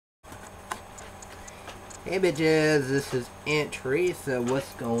Hey bitches, this is Aunt Teresa.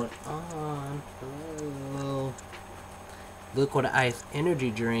 What's going on? Hello. Liquid Ice energy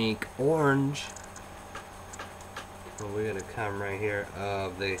drink, orange. Well, we're gonna come right here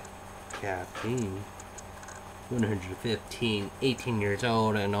of the caffeine. 115, 18 years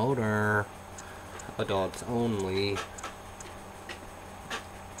old and older. Adults only.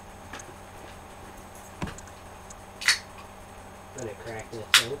 Gonna crack this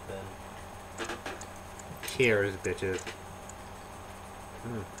open. Cheers, bitches.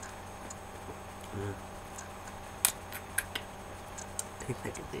 Tastes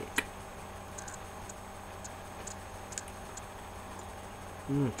like a dick.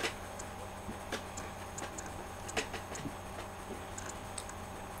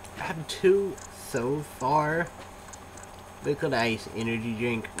 I have two so far. Liquid Ice energy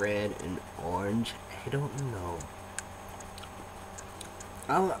drink, red and orange. I don't know.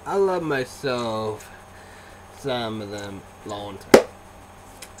 I love myself some of them long time.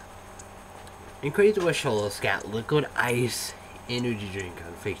 And Crazy West Show's got Liquid Ice energy drink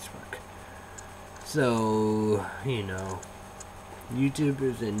on Facebook. So, you know,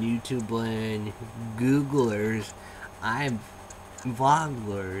 YouTubers and YouTube land, Googlers,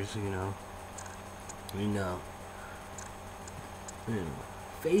 vloggers, you know,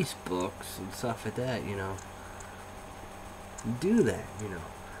 Facebooks and stuff like that, you know, do that, you know,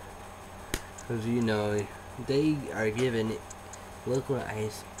 because, you know, they are giving Liquid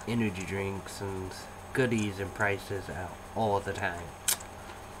Ice energy drinks and goodies and prices out all the time.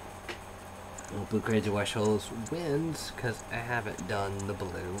 Blue Crazy West Shows wins because I haven't done the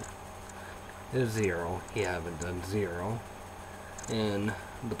blue. There's 0. He haven't done 0. And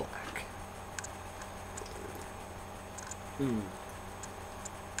the black.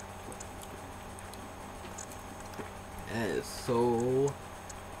 That is so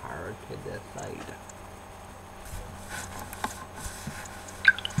hard to decide.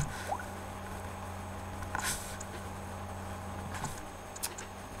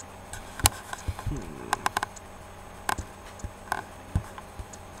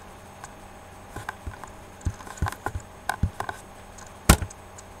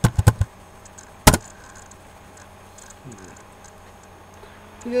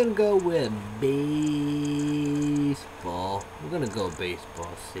 We're gonna go with baseball. We're gonna go baseball,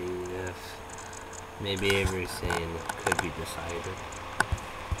 see if maybe everything could be decided.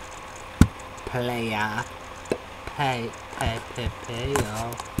 Playa. Pay,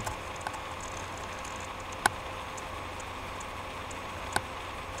 y'all.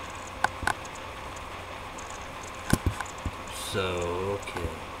 So, okay.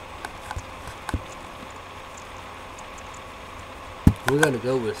 We're going to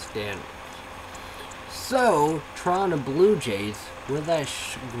go with standards. So, Toronto Blue Jays, with that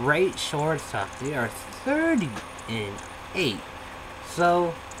great shortstop, they are 30-8.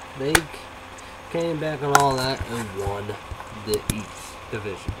 So, they came back on all that and won the East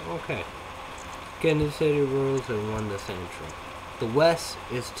Division. Okay. Kansas City Royals and won the Central. The West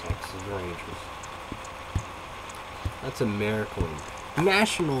is Texas Rangers. That's American League.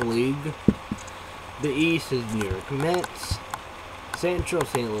 National League, the East is New York Mets. Central,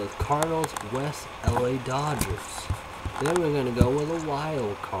 St. Louis Cardinals, West, LA Dodgers. Then we're going to go with a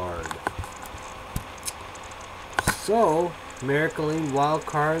wild card. So, American League wild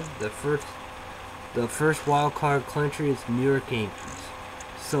card, the first wild card clincher is New York Yankees.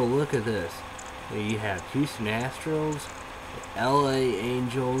 So look at this. You have Houston Astros, LA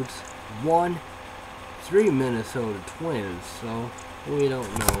Angels, 3 Minnesota Twins. So we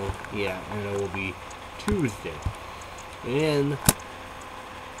don't know yet, and it will be Tuesday. And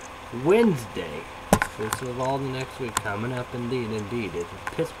Wednesday, this is all the next week coming up, indeed. It's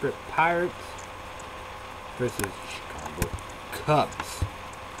Pittsburgh Pirates versus Chicago Cubs.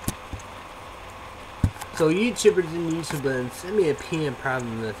 So YouTubers and YouTubers, send me a PM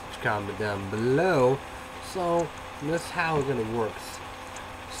problem message comment down below. So this is how it's gonna work.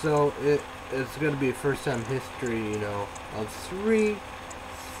 So it's gonna be a first time history, you know, of 3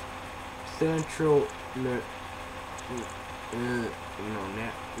 Central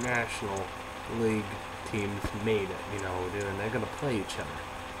National League teams made it, you know, and they're gonna play each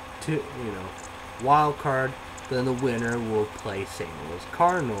other. Wild card, then the winner will play St. Louis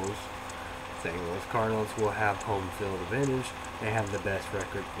Cardinals. St. Louis Cardinals will have home field advantage. They have the best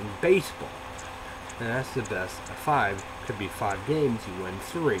record in baseball. And that's the best of 5. Could be 5 games, you win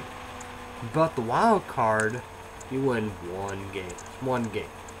 3. But the wild card, you win 1 game. 1 game.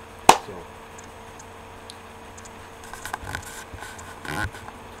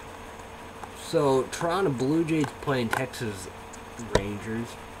 So Toronto Blue Jays playing Texas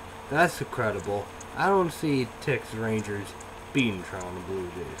Rangers. That's incredible. I don't see Texas Rangers beating Toronto Blue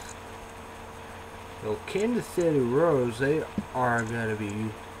Jays. So Kansas City Royals, they are going to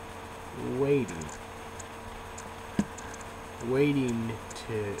be waiting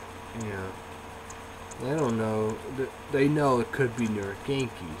to, you know, they don't know. They know it could be New York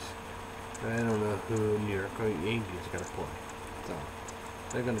Yankees. But I don't know who New York Yankees are going to play. So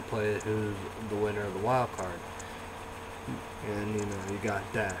they're going to play who's the winner of the wild card. And, you know, you got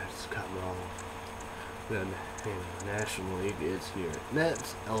that. It's coming on. Then, you know, National League is here.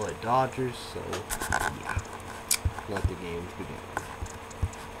 Mets, LA Dodgers. So, yeah. Let the games begin.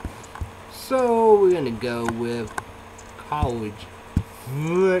 So, we're going to go with college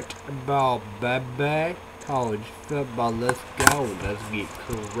football, baby. College football, let's go. Let's get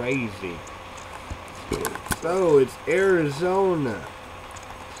crazy. So, it's Arizona.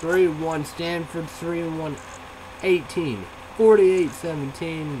 3-1 Stanford, 3-1 18.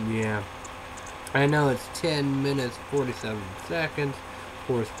 48-17. Yeah. I know it's 10 minutes, 47 seconds.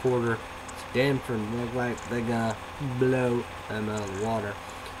 Fourth quarter. Stanford look like they're gonna blow them out of the water.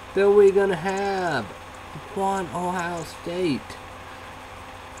 Then we're gonna have Ohio State.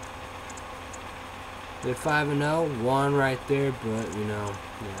 They're 5-0, one right there, but you know,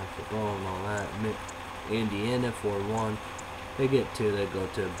 football and all that. Indiana 4-1. They get two, they go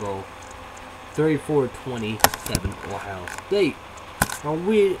to a bowl. 34-27 Ohio State. Now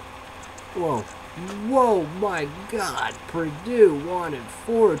whoa, my God. Purdue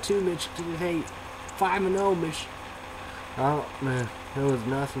 1-4, Michigan State 5-0, Michigan. Oh man, it was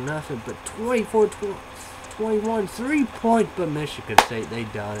nothing. But 24-21, 3 points, but Michigan State, they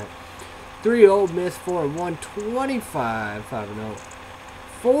done it. 3 Ole Miss 4-1, 25, 5-0.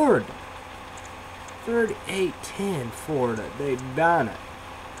 Florida 38-10, Florida, they done it.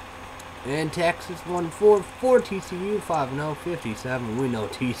 And Texas 1-4, TCU 5-0, 57. We know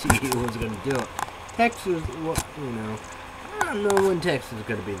TCU was going to do it. Texas, you know, I don't know when Texas is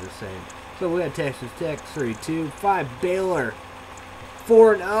going to be the same. So we got Texas Tech 3-2, 5 Baylor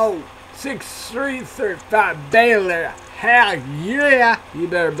 4-0, 6-3, 35 Baylor. Hell yeah, you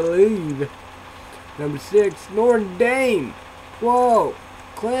better believe. Number 6 Notre Dame. Whoa,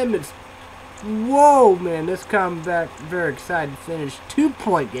 Clemens. Whoa, man, this comes back very excited to finish.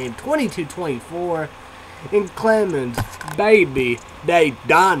 2-point game, 22-24. In Clemens, baby, they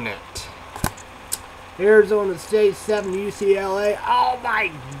done it. Arizona State 7 UCLA. Oh my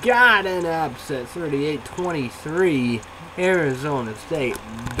God, an upset. 38-23. Arizona State,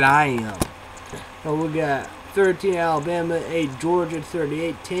 bam. So we got 13 Alabama, 8 Georgia,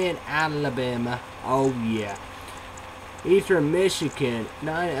 38-10 Alabama. Oh yeah. Eastern Michigan,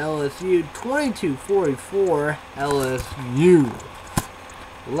 9 LSU, 22-44 LSU.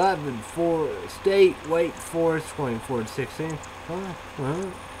 11-4 State, Wake Forest, 24-16.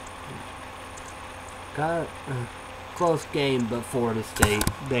 Got a close game, but Florida State,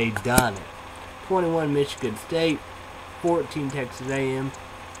 they done it. 21 Michigan State, 14 Texas A&M,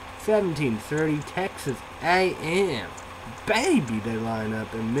 17-30 Texas A&M. Baby, they line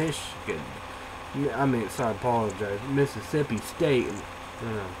up in Michigan. Apologize. Mississippi State.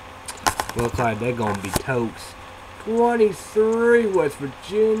 Looks like they're going to be toast. 23 West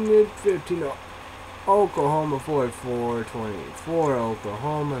Virginia, 15 Oklahoma, 44, 24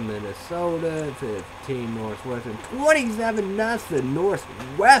 Oklahoma, Minnesota, 15 Northwestern, 27-0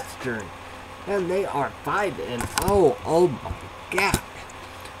 Northwestern. And they are 5-0. Oh my God.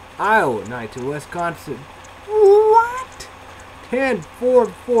 Iowa, 19 Wisconsin. What?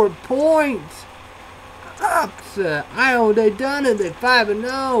 10-4 points. Upset. Iowa, they done it. They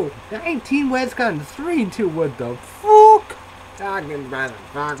 5-0. 19 Wisconsin, 3-2. What the fuck? Talking about the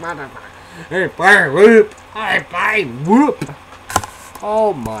fuck, motherfucker. Hey, fire whoop. Hey, fire whoop.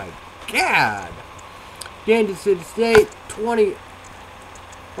 Oh my God. Kansas City State, 20.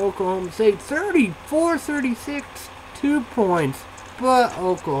 Oklahoma State, 34-36. 2 points. But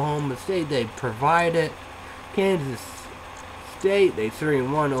Oklahoma State, they provide it. Kansas State, they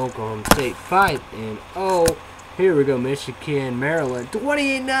 3-1. Oklahoma State 5-0. Here we go, Michigan, Maryland,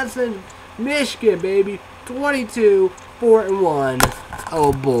 28-0. Michigan, baby, 22-4-1.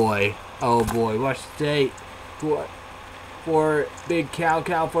 Oh boy, Washington State, for Big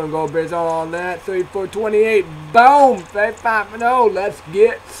California Gold Bears on that, 34-28. Boom, they 5-0. Let's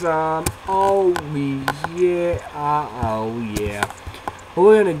get some. Oh yeah.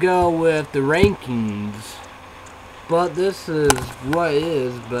 We're gonna go with the rankings. But this is what it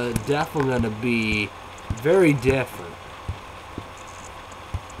is, but definitely going to be very different.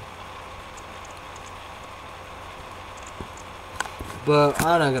 But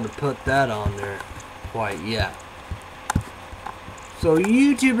I'm not going to put that on there quite yet. So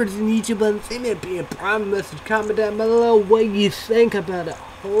YouTubers and YouTubers, send me a private message, comment down below what you think about it.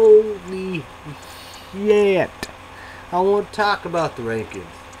 Holy shit. I won't talk about the rankings.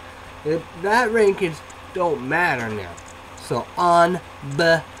 That rankings don't matter now. So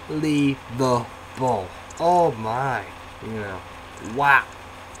unbelievable. Oh my. You know. Wow.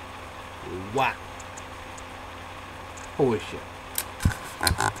 Wow. Holy shit.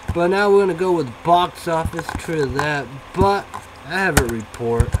 But now we're gonna go with box office. True that. But I have a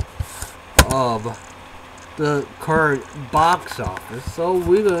report of the current box office. So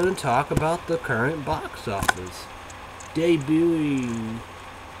we're gonna talk about the current box office. Debuting.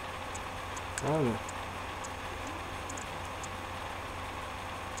 I don't know.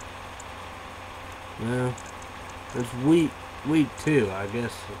 Well, it's week 2, I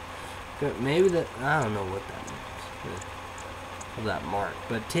guess. Maybe that, I don't know what that means. That mark.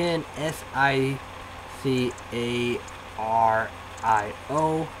 But 10 SICARIO.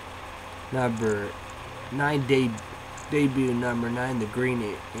 Number 9 debut number 9, the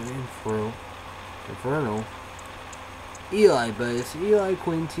Green Inferno. Eli Bass, Eli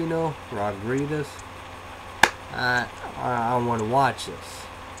Quintino Rodriguez. I want to watch this.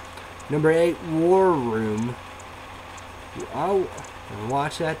 Number 8, War Room. I'll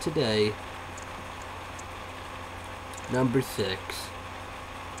watch that today. Number 6.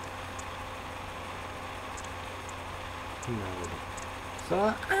 No.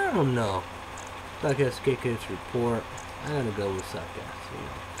 So I don't know. Suck-ass kick-ass report. I'm gonna go with suck-ass, you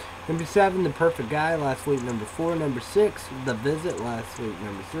know. Number 7, The Perfect Guy. Last week, number 4. Number 6, The Visit. Last week,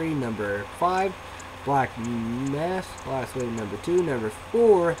 number 3. Number 5, Black Mass. Last week, number 2. Number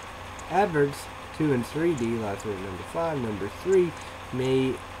 4, Edwards. 2 and 3D. Last week, number 5. Number 3,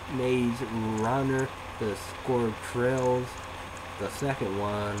 Maze Runner. The Score Trails. The second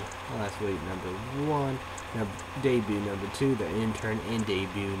one. Last week, number 1. Debut number 2, The Intern. And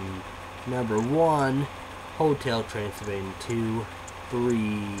debut number 1, Hotel Transylvania 2,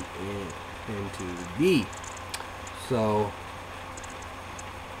 3, and 2D. So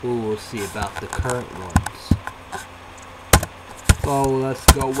we will see about the current ones. So let's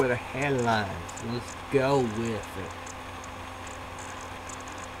go with the headlines. Let's go with it.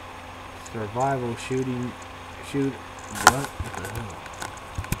 Survival shooting. What the hell?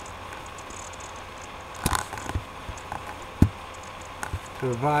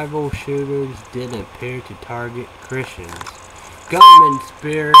 Survival shooters didn't appear to target Christians. Gunman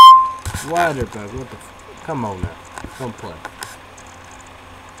spear. Waterbug. What the come on now. Don't play.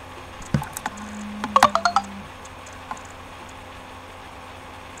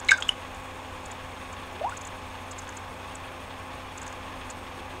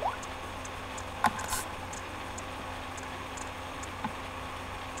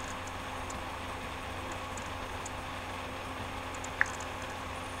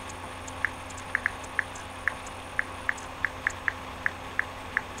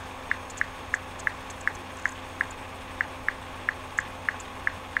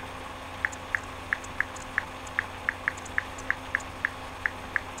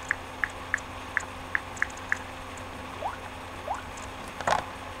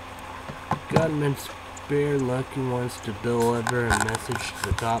 Gunman Spear Lucky wants to deliver a message to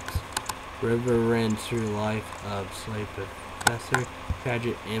the cops. River ran through life of slave professor.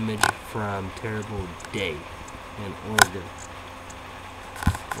 Tragic image from terrible day in Oregon.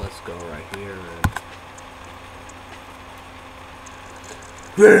 Let's go right here.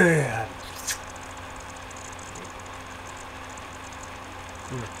 Yeah.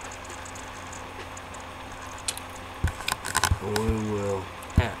 We will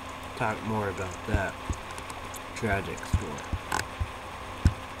talk more about that tragic story.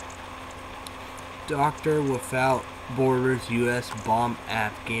 Doctor Without Borders U.S. bomb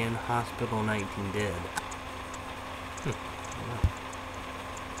Afghan hospital, 19 dead.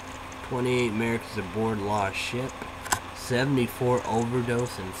 28 Americans aboard lost ship. 74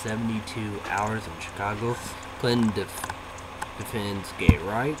 overdose in 72 hours in Chicago. Clinton defends gay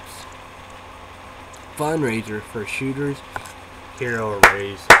rights. Fundraiser for shooters. Hero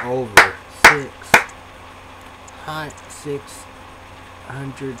raised over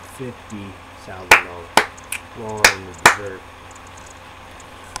 $650,000. Well, in the dessert.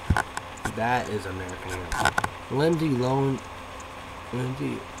 That is American hero. Lindsay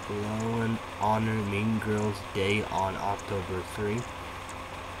Lohan honor Mean Girls Day on October 3.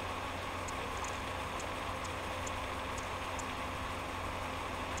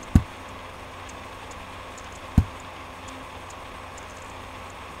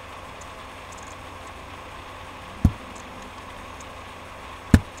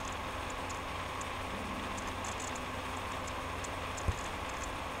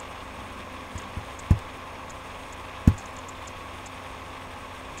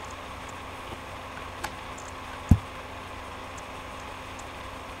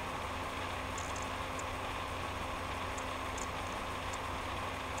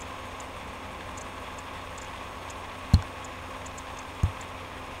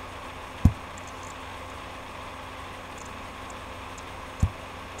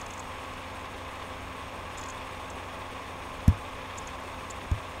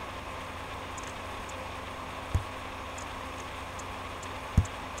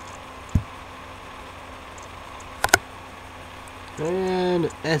 And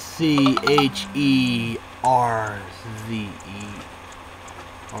SCHERZE,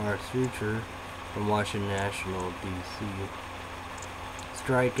 Suture from Washington National, D.C.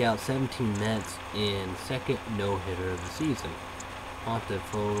 Strikeout 17 Mets in second no-hitter of the season. Haunted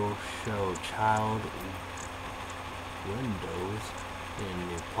photos show child windows in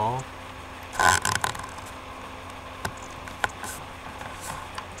Nepal.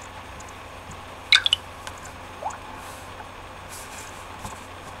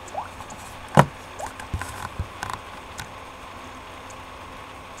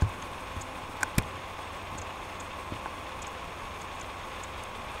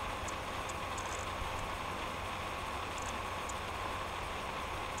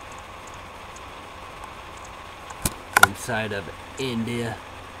 Inside of India,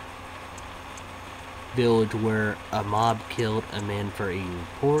 village where a mob killed a man for eating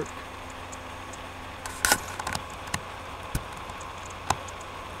pork.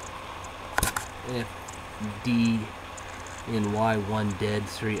 FDNY, 1 dead,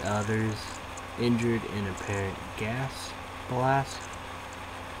 3 others injured in apparent gas blast.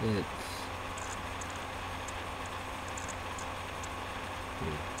 It's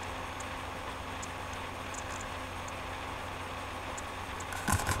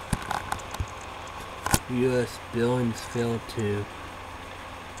U.S. Billings failed to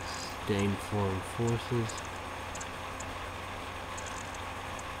sustain foreign forces.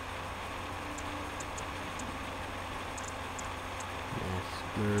 Mass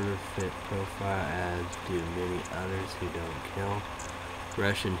murder fit profile, as do many others who don't kill.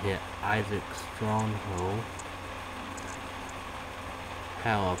 Russian hit Isaac Stronghold.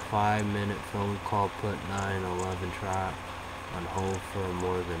 How a 5-minute phone call put 9/11 trial on hold for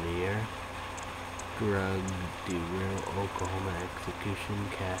more than a year. Drug derail Oklahoma execution,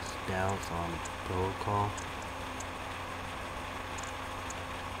 cast doubts on protocol.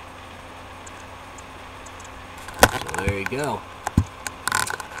 So there you go.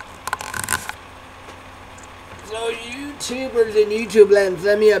 So YouTubers and YouTube land,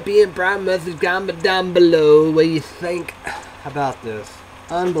 send me a PM Prime message comment down below what you think about this.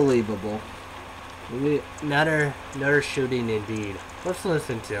 Unbelievable. Another shooting indeed. Let's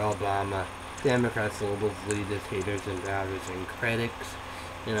listen to Obama. Democrats, liberals, leaders, haters, and doubters, and critics,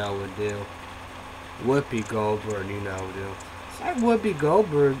 would do. Whoopi Goldberg, would do. It's like Whoopi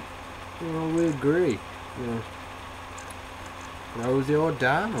Goldberg, we agree. Rosie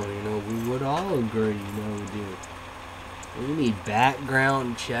O'Donnell, we would all agree, we do. We need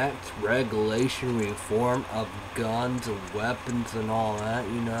background checks, regulation, reform of guns and weapons and all that,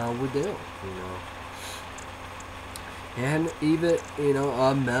 we do, And even,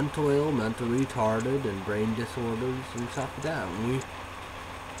 mental ill, mental retarded, and brain disorders and stuff like that.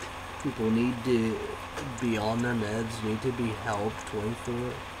 People need to be on their meds, need to be helped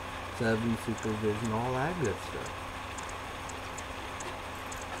 24/7 supervision, all that good stuff.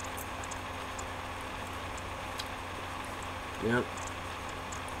 Yep.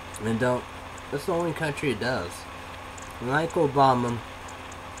 And that's the only country it does. Like Obama,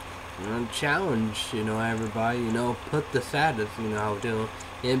 challenge, everybody, put the status, how we do.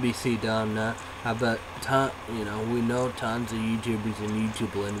 NBC done that. I bet, we know tons of YouTubers and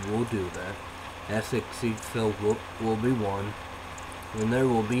YouTube land will do that. Essex Phil will be one. And there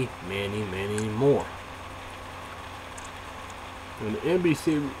will be many, many more. And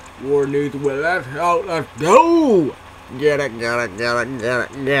NBC World News, well, let's go! Get it.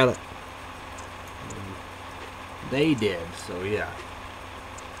 They did, so yeah.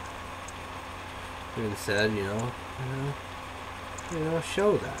 And said,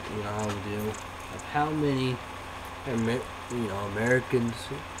 show that, how we do, of how many, Americans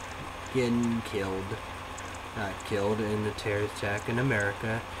getting not killed in the terrorist attack in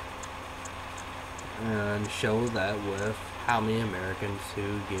America, and show that with how many Americans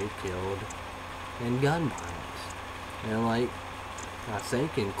who get killed in gun violence. And like, I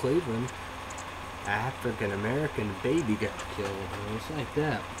think in Cleveland, African American baby got killed, and it's like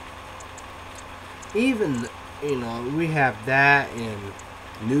that. Even, we have that in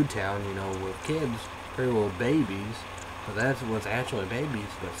Newtown, with kids, pretty little babies, but that's what's actually babies,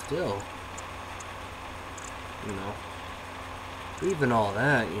 but still, even all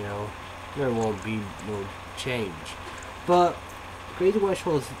that, there won't be no change. But Crazy West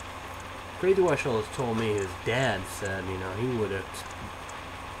Shoals told me his dad said, he would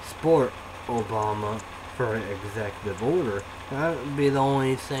support Obama for an executive order. That would be the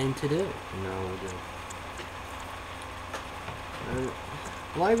only thing to do,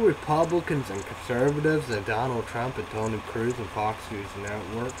 like Republicans and conservatives and Donald Trump and Tony Cruz and Fox News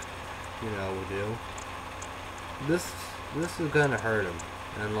Network, we do. This this is gonna hurt them.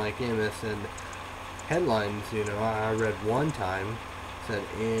 And like MSN headlines, you know, I read one time said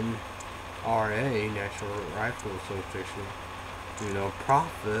NRA, National Rifle Association, you know,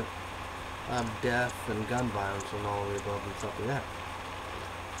 profit of death and gun violence and all the above and stuff like that.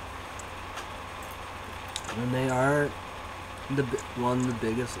 And they are one of the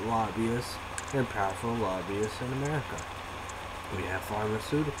biggest lobbyists and powerful lobbyists in America. We have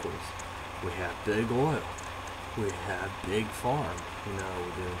pharmaceuticals. We have big oil. We have big farm. You know,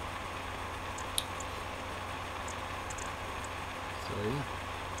 we do. So yeah.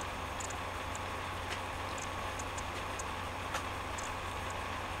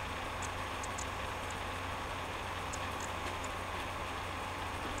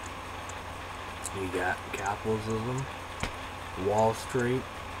 You got capitalism, Wall Street,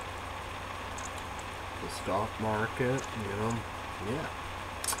 the stock market, you know, yeah.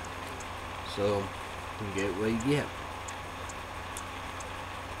 So, you get what you get.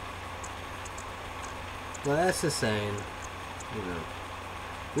 But that's the saying, you know,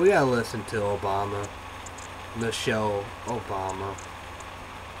 we gotta listen to Obama, Michelle Obama,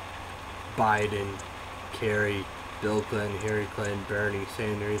 Biden, Kerry, Bill Clinton, Hillary Clinton, Bernie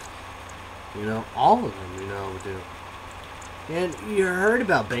Sanders, you know, all of them, you know, do. And you heard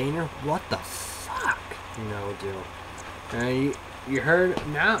about Boehner? What the fuck? You know, do. And you heard,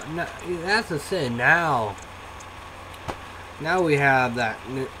 now, that's the thing, now we have that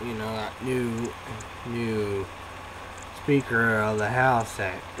new, you know, that new Speaker of the House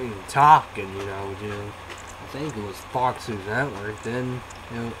that talking, you know, do. I think it was Fox News Network, then,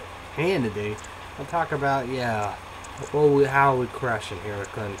 you know, Hannity, I'll talk about, yeah, well, how we crushing Hillary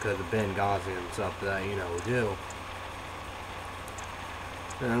Clinton because of Benghazi and stuff that, you know, we do.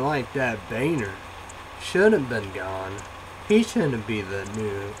 And like that, Boehner shouldn't have been gone. He shouldn't be the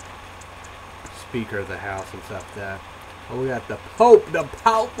new Speaker of the House and stuff that. Oh, we got the Pope. The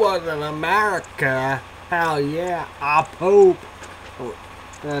Pope was in America. Hell yeah, our Pope. Oh,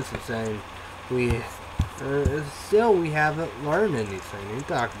 that's insane. Still we haven't learned anything. You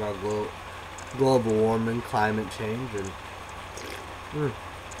talk about global warming, climate change, and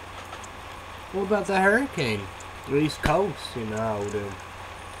what about the hurricane? The East Coast, you know,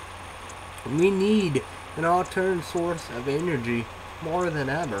 we need an alternate source of energy more than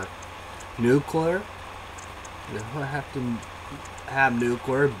ever. Nuclear, you know, I have to have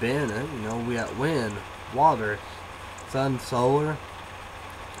nuclear, bin it, you know, we got wind, water, sun, solar,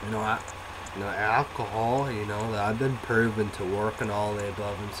 you know, alcohol, you know, that I've been proven to work and all the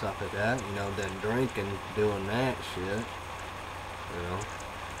above and stuff like that, you know, then drinking, doing that shit, you know,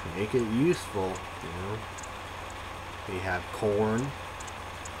 make it useful, you know. We have corn,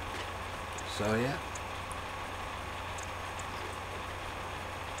 so yeah.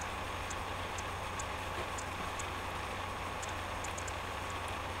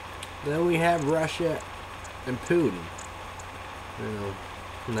 Then we have Russia and Putin, you know.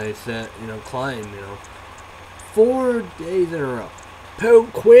 And they said, you know, claim, you know, 4 days in a row.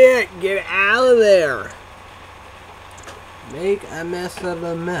 Putin, quit! Get out of there! Make a mess of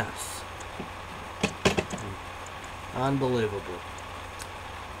a mess. Unbelievable.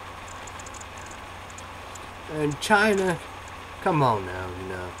 And China, come on now, you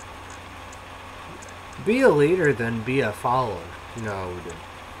know. Be a leader, then be a follower. No,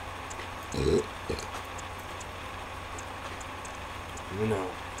 you know,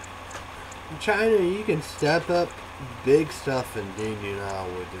 in China, you can step up big stuff indeed, you know,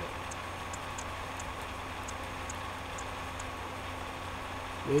 with it.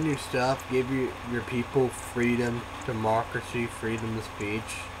 In your stuff, give your people freedom, democracy, freedom of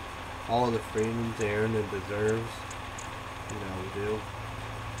speech, all the freedoms Aaron deserves, you know, do.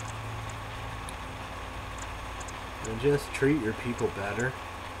 And just treat your people better.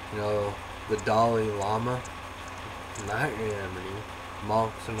 You know, the Dalai Lama, not Yemeni,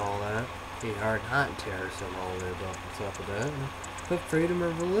 monks and all that. He are not terrorists and all the above and stuff like that. But freedom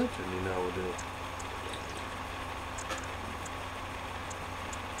of religion, you know, will do.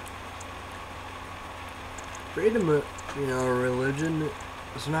 Freedom of, you know, religion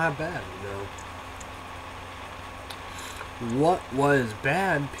is not bad, you know. What was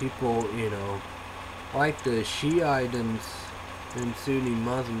bad, people, you know, like the Shiite and Sunni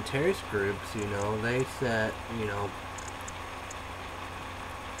Muslim terrorist groups, you know, they said, you know,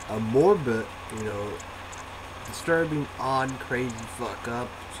 a morbid, you know, disturbing, odd, crazy fuck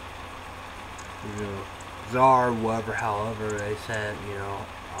ups, you know, Tsar, whatever, however they said, you know,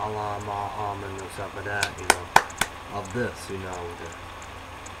 Allah, Muhammad, and stuff like that, you know, of this, you know,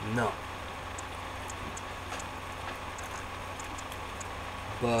 no.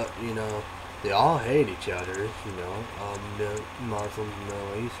 But, you know, they all hate each other, you know. The Muslims,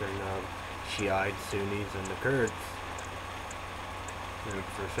 Middle Eastern, Shiite, Sunnis, and the Kurds. And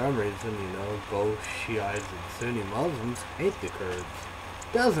for some reason, you know, both Shiites and Sunni Muslims hate the Kurds.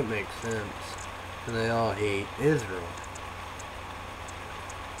 Doesn't make sense. And they all hate Israel.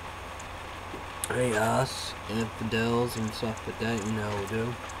 Hate us, infidels, and stuff like that, you know, we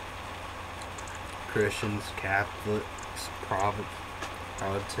do. Christians, Catholics, Protestants,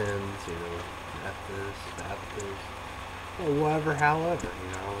 you know, Methodists, Baptists, or whatever, however,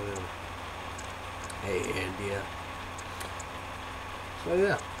 you know. Hey, India. So,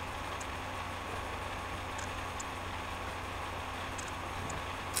 yeah.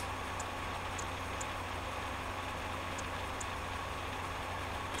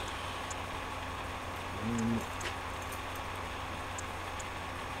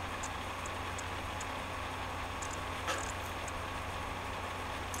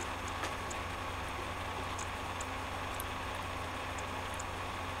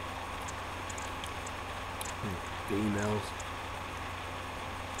 Females,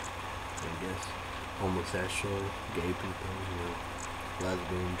 I guess, homosexual, gay people, you know,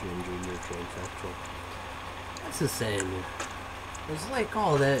 lesbian, transgender, transsexual. That's the same. It's like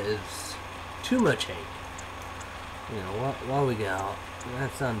all that is too much hate. You know, what we got,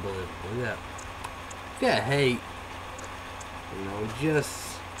 that's unbelievable. We got hate, you know,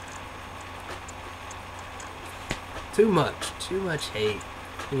 just too much hate.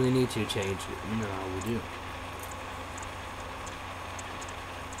 We need to change it, you know how we do.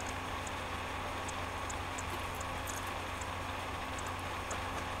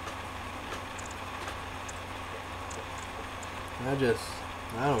 I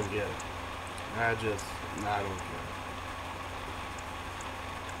don't get it. I don't get it.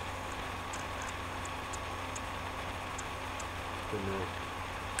 You know,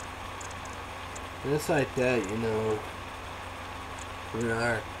 and it's like that, you know, in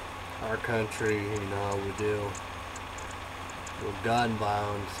our country, you know, we deal with gun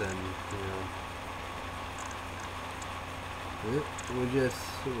violence and, you know, we just,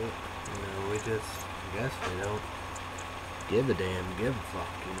 I guess we don't give a damn, give a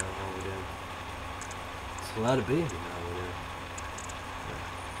fuck, you know how we do. Just let it be, you know how we do.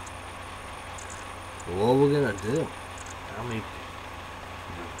 But what we're gonna do? How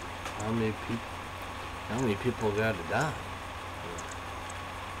many people got to die?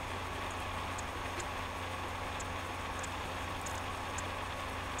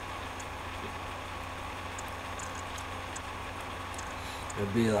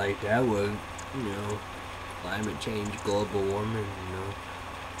 It'd be like that with, you know, climate change, global warming, you know,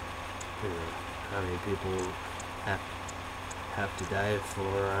 how many people have to die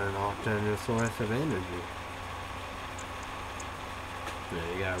for an alternative source of energy. You know,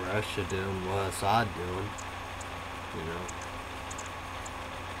 you got Russia doing what Assad doing, you know,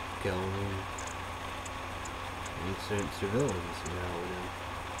 killing innocent civilians, you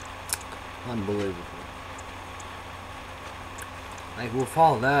know, unbelievable. Like, with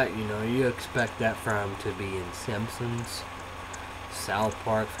all that, you know, you expect that from to be in Simpsons, South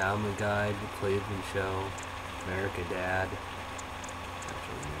Park, Family Guy, The Cleveland Show, American Dad.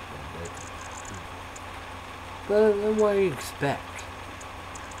 But then what do you expect?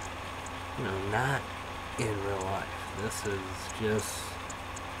 You know, not in real life. This is just...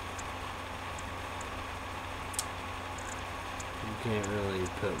 You can't really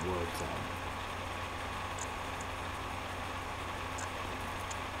put words on it.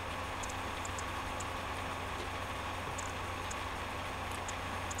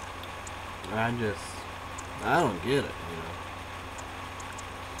 I don't get it, you know.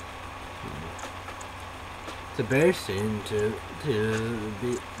 It's embarrassing to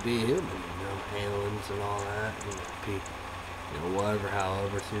be human, you know, aliens and all that, you know, people, you know, whatever,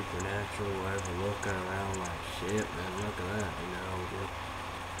 however, supernatural, whatever, looking around like, shit, man, look at that, you know.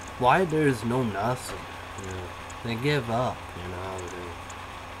 Why there's no nothing, you know, they give up, you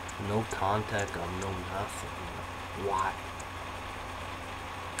know, no contact of no nothing, you know, why?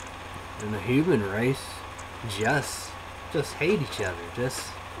 And the human race just hate each other, just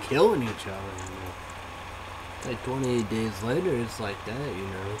killing each other, you know. Like 28 days later, it's like that, you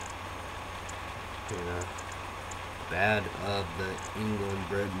know. Bad of the England,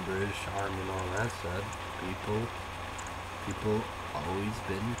 Britain, British Army and all that stuff. People always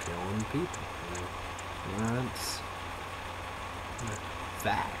been killing people, you know. That's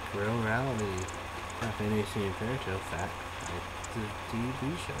fact, real reality. Not anything in fairy tale fact. The TV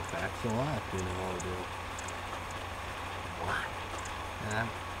show, Facts of Life, you know how to do. Why?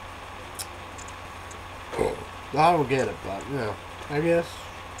 I don't get it, but, you know, I guess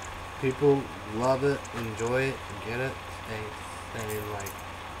people love it, enjoy it, get it, saying like,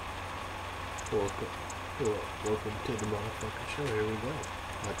 welcome to the motherfucking show. Here we go.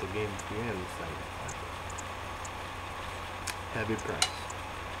 Let the game begin. It's like heavy press.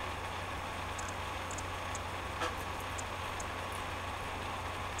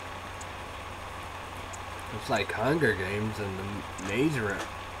 It's like Hunger Games and the Maze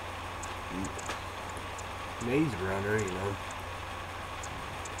Runner, you know.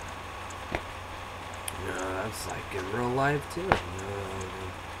 That's like in real life too.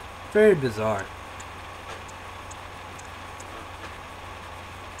 Very bizarre.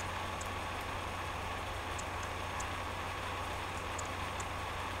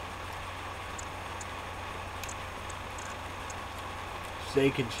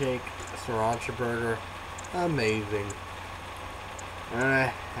 Steak and Shake Sriracha Burger. Amazing. And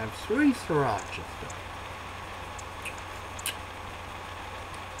I have 3 sriracha stuff.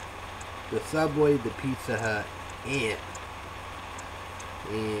 The Subway, the Pizza Hut, and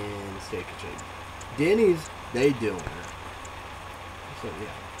Steak and Shake. Denny's, they doing it. So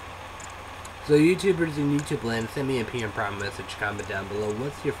yeah. So YouTubers in YouTube land, send me a PM Prime message, comment down below.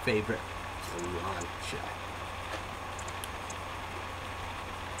 What's your favorite sriracha?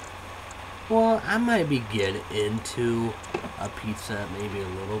 Well, I might be getting into a pizza, maybe a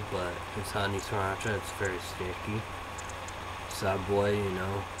little, but it's honey sriracha. It's very sticky. Subway, you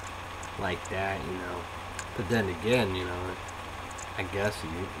know, like that, you know. But then again, you know, I guess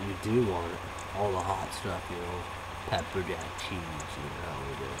you do want all the hot stuff, you know, pepper jack cheese, you know,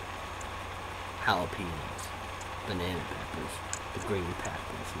 the jalapenos, banana peppers, the green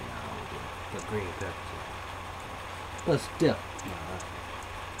peppers, you know, the green peppers. But still, you know.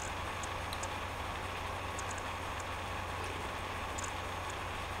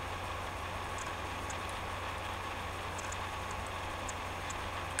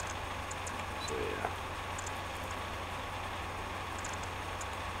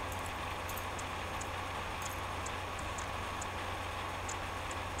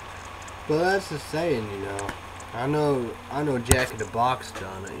 But that's the saying, you know. I know Jack in the Box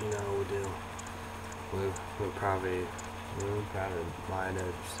done it, you know. We probably might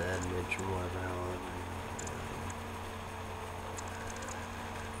have said Mitch or whatever.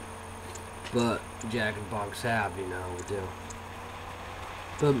 But Jack in the Box have, you know, we do.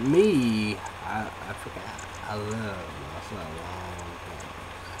 But me, I forgot. I love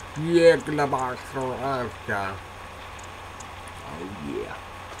Jack in the Box sriracha. Oh yeah.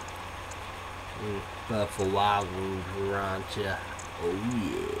 Buffalo Wild Wings sriracha. Oh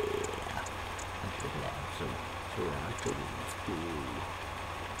yeah. I could have some sriracha wings too.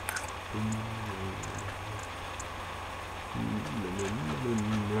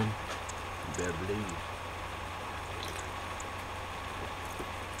 Better believe.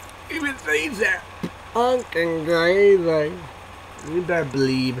 Even says that. Pumpkin crazy. You better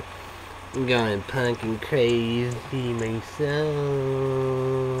believe I'm going pumpkin crazy myself.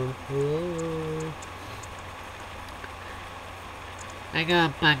 Oh. I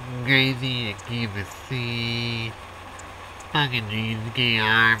got pumpkin crazy at KFC, fucking GSK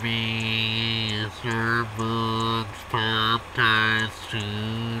Army, Starbucks, Pop-Tarts,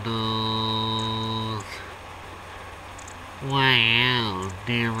 Strudels. Wow,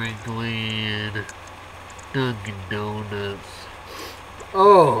 Dairy Queen, Dunkin' Donuts.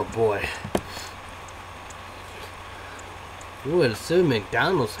 Oh boy. You would assume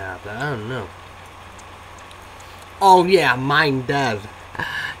McDonald's have that. I don't know. Oh yeah, mine does.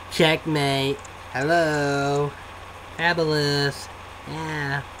 Checkmate. Hello. Fabulous.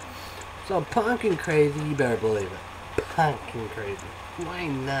 Yeah. So pumpkin crazy, you better believe it. Pumpkin crazy. Why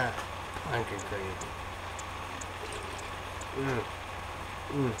not? Pumpkin crazy.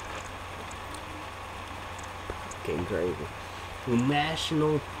 Pumpkin crazy.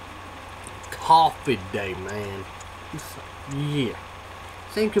 National Coffee Day, man. Yeah.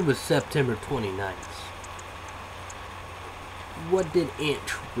 I think it was September 29th. What did Aunt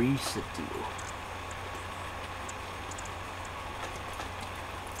Teresa do?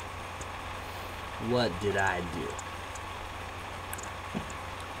 What did I do?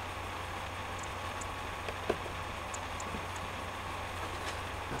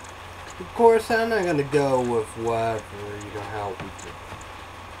 Of course, I'm not gonna go with whatever, you know, how we do.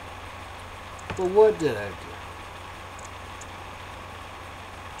 But what did I do?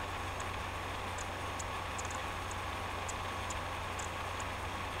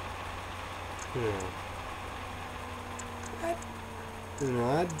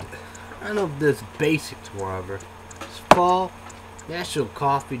 I don't know if this basics whatever. It's fall, National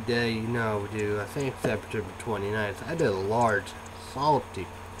Coffee Day, you know, we do. I think September 29th. I did a large, salty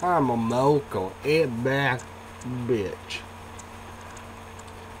I'm a mocha, it back, bitch.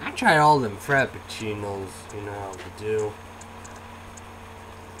 I tried all them frappuccinos, you know how to do.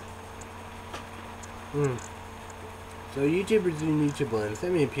 So YouTubers and YouTube Land,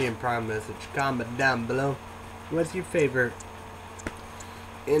 send me a PM Prime message, comment down below. What's your favorite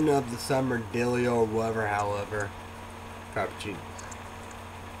end of the summer dealio or whatever, however, frappuccino?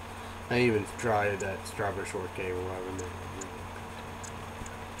 I even tried that strawberry shortcake or whatever.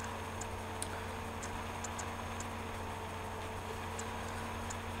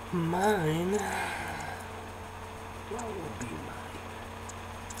 Mine. What will be mine?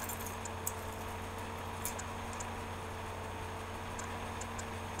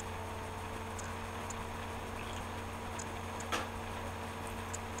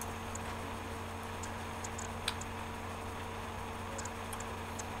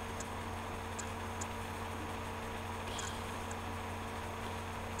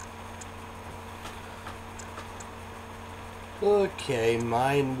 Okay,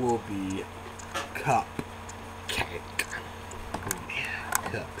 mine will be cupcake.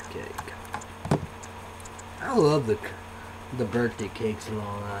 Cupcake. I love the birthday cakes and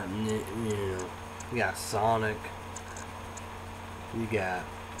all that. And you know, you got Sonic. You got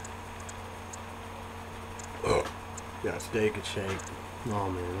Steak and Shake. Oh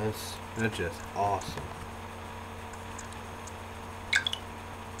man, that's just awesome.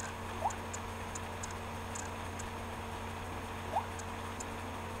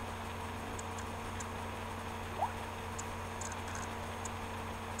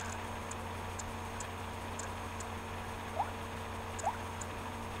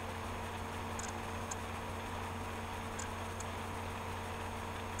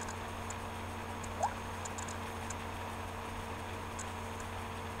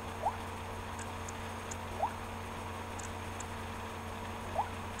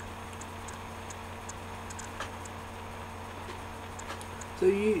 So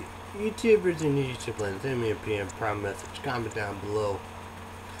you YouTubers and YouTube Land, send me a PM Prime message, comment down below.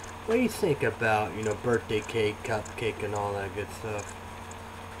 What do you think about, you know, birthday cake, cupcake, and all that good stuff?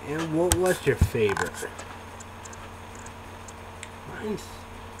 And what's your favorite? Mine's,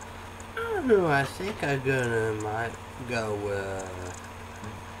 I don't know, I think might go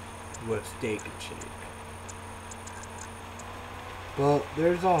with Steak and Shake. But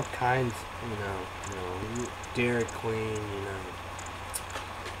there's all kinds, you know, Dairy Queen, you know,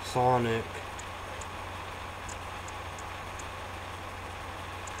 Sonic.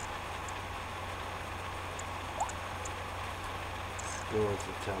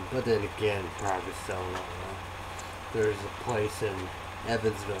 But then again, probably selling all that. There's a place in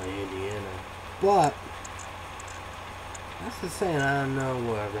Evansville, Indiana. But that's the saying, I don't know,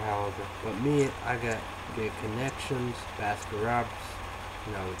 whatever, however. But me, I get connections, Baskin Robbins,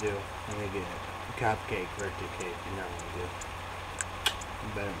 you know we do. I'm gonna get cupcake, birthday cake, you know we do.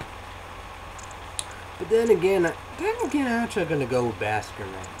 But then again, I'm actually gonna go with Baskin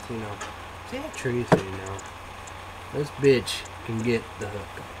Robbins, you know. Say that truth, you know. This bitch can get the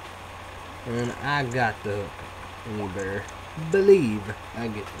hookup. And I got the hookup. And you better believe I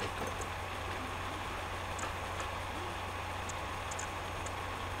get the hookup.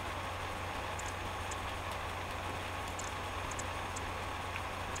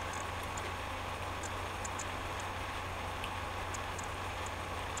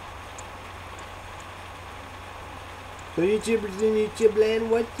 So YouTubers in YouTube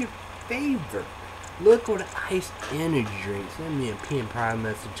Land, what's your favorite? Look what iced energy drink. Send me a PM Prime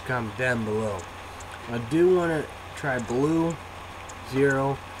message, comment down below. I do want to try Blue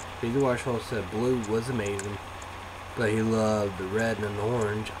Zero. Crazy Washhole said Blue was amazing, but he loved the red and the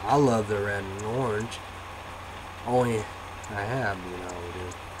orange. I love the red and the orange. Only I have, you know,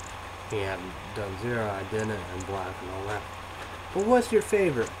 he hadn't done Zero, I didn't, and Black and all that. But what's your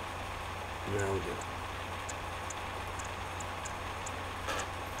favorite? No, dude.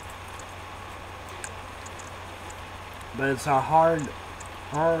 But it's a hard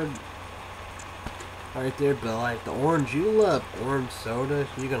right there, but like the orange, you love orange soda,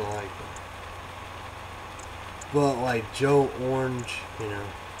 you're gonna like it. But like Joe Orange, you know,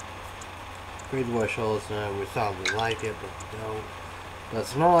 Crazy West Shoals and I, we thought we like it, but we don't. But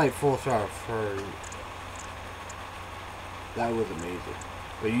it's not like Full Throttle for that was amazing.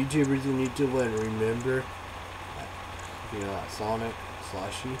 But YouTubers in YouTube Land, remember, you know, that Sonic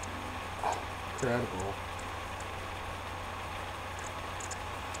slushy, incredible.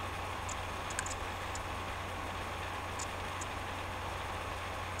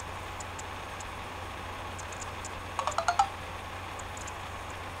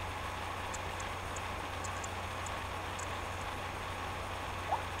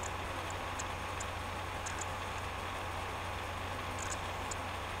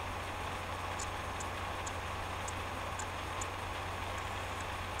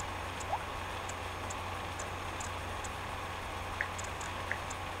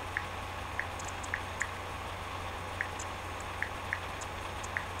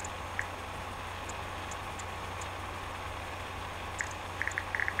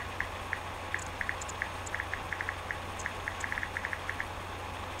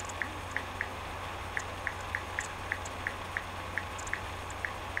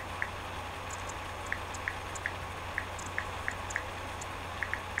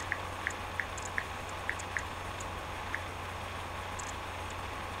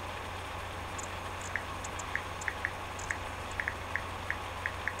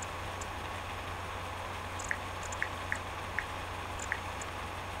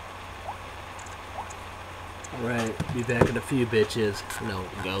 Alright, be back in a few bitches. No,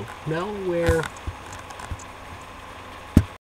 go nowhere.